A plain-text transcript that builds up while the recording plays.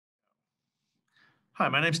Hi,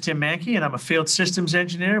 my name is Tim Mackie, and I'm a field systems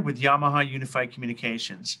engineer with Yamaha Unified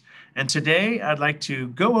Communications. And today I'd like to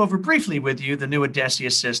go over briefly with you the new ADECIA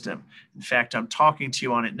system. In fact, I'm talking to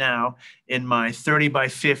you on it now in my 30 by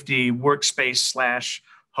 50 workspace slash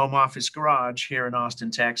home office garage here in Austin,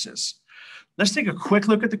 Texas. Let's take a quick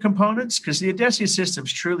look at the components because the ADECIA system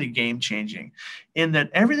is truly game-changing in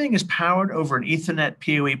that everything is powered over an Ethernet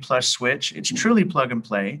PoE plus switch. It's truly plug and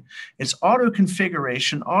play. It's auto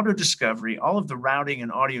configuration, auto discovery. All of the routing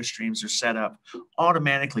and audio streams are set up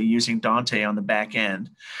automatically using Dante on the back end,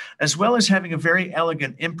 as well as having a very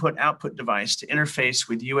elegant input-output device to interface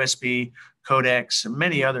with USB, codecs, and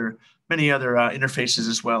many other interfaces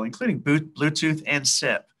as well, including Bluetooth and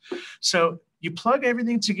SIP. So you plug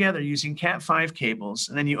everything together using Cat5 cables,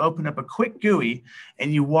 and then you open up a quick GUI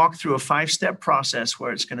and you walk through a 5-step process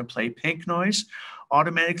where it's going to play pink noise,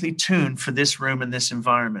 automatically tuned for this room and this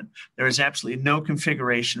environment. There is absolutely no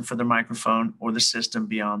configuration for the microphone or the system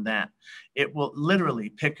beyond that. It will literally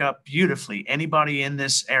pick up beautifully anybody in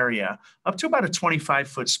this area up to about a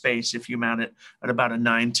 25-foot space if you mount it at about a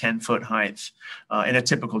 9-10-foot height in a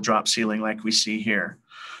typical drop ceiling like we see here.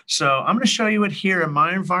 So I'm going to show you it here in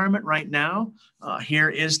my environment right now. Here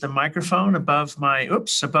is the microphone above my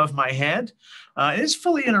head. It is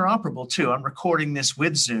fully interoperable too. I'm recording this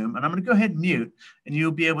with Zoom, and I'm going to go ahead and mute, and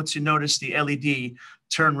you'll be able to notice the LED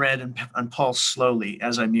turn red and pulse slowly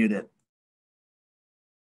as I mute it.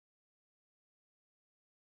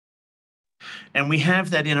 And we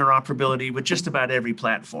have that interoperability with just about every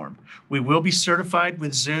platform. We will be certified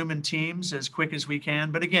with Zoom and Teams as quick as we can.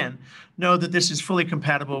 But again, know that this is fully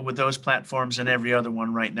compatible with those platforms and every other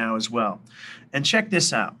one right now as well. And check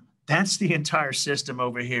this out. That's the entire system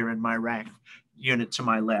over here in my rack unit to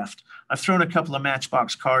my left. I've thrown a couple of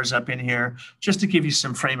Matchbox cars up in here just to give you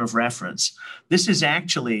some frame of reference. This is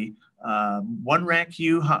actually one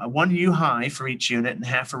U high for each unit and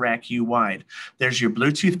half a rack U wide. There's your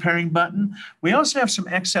Bluetooth pairing button. We also have some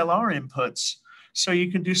XLR inputs, so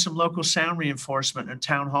you can do some local sound reinforcement and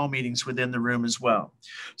town hall meetings within the room as well.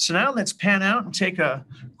 So now let's pan out and take a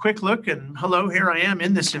quick look. And hello, here I am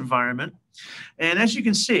in this environment. And as you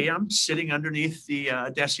can see, I'm sitting underneath the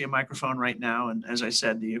ADECIA microphone right now. And as I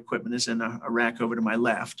said, the equipment is in a rack over to my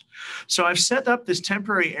left. So I've set up this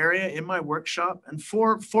temporary area in my workshop. And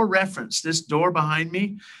for reference, this door behind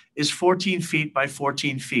me is 14 feet by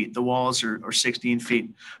 14 feet. The walls are 16 feet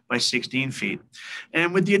by 16 feet.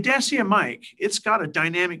 And with the ADECIA mic, it's got a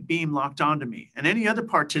dynamic beam locked onto me. And any other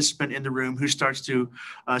participant in the room who starts to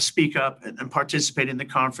speak up and participate in the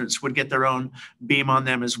conference would get their own beam on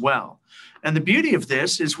them as well. And the beauty of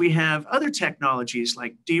this is we have other technologies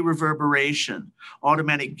like de-reverberation,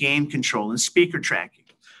 automatic gain control, and speaker tracking.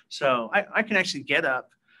 So I can actually get up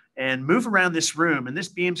and move around this room, and this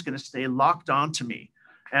beam's going to stay locked onto me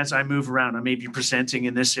as I move around. I may be presenting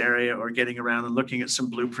in this area or getting around and looking at some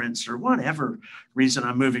blueprints or whatever reason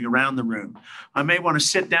I'm moving around the room. I may want to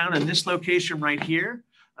sit down in this location right here,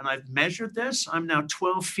 and I've measured this. I'm now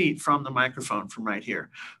 12 feet from the microphone from right here.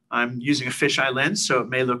 I'm using a fisheye lens, so it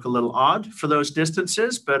may look a little odd for those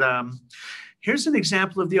distances, but here's an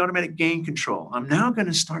example of the automatic gain control. I'm now going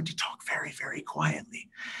to start to talk very, very quietly.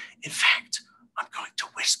 In fact, I'm going to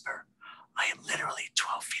whisper. I am literally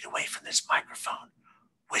 12 feet away from this microphone,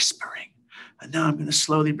 whispering. And now I'm going to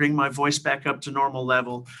slowly bring my voice back up to normal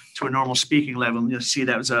level, to a normal speaking level. And you'll see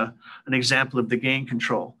that was an example of the gain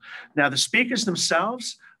control. Now, the speakers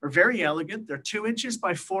themselves are very elegant. They're 2 inches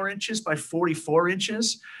by 4 inches by 44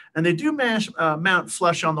 inches. And they do mount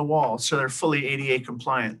flush on the wall, so they're fully ADA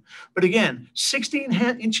compliant. But again,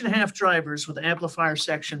 16-inch-and-a-half drivers with amplifier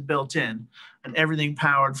section built in, and everything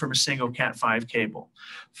powered from a single Cat5 cable.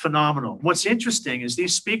 Phenomenal. What's interesting is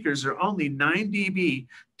these speakers are only 9 dB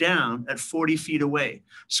down at 40 feet away.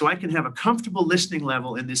 So I can have a comfortable listening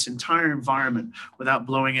level in this entire environment without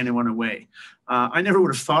blowing anyone away. I never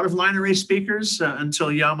would have thought of line array speakers until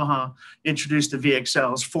Yamaha introduced the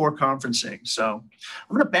VXLs for conferencing. So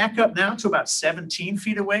I'm going to back up now to about 17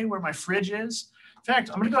 feet away where my fridge is. In fact,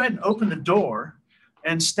 I'm going to go ahead and open the door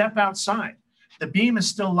and step outside. The beam is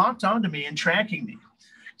still locked onto me and tracking me.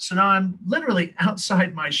 So now I'm literally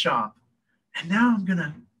outside my shop. And now I'm going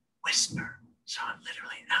to whisper. So I'm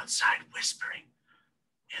literally outside whispering.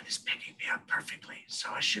 And it's picking me up perfectly. So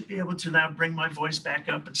I should be able to now bring my voice back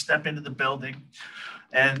up and step into the building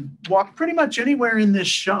and walk pretty much anywhere in this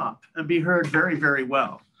shop and be heard very, very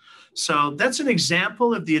well. So that's an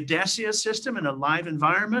example of the ADECIA system in a live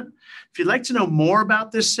environment. If you'd like to know more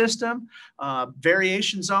about this system,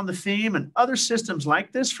 variations on the theme, and other systems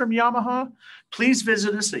like this from Yamaha, please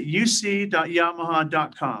visit us at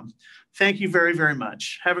uc.yamaha.com. Thank you very, very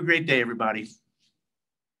much. Have a great day, everybody.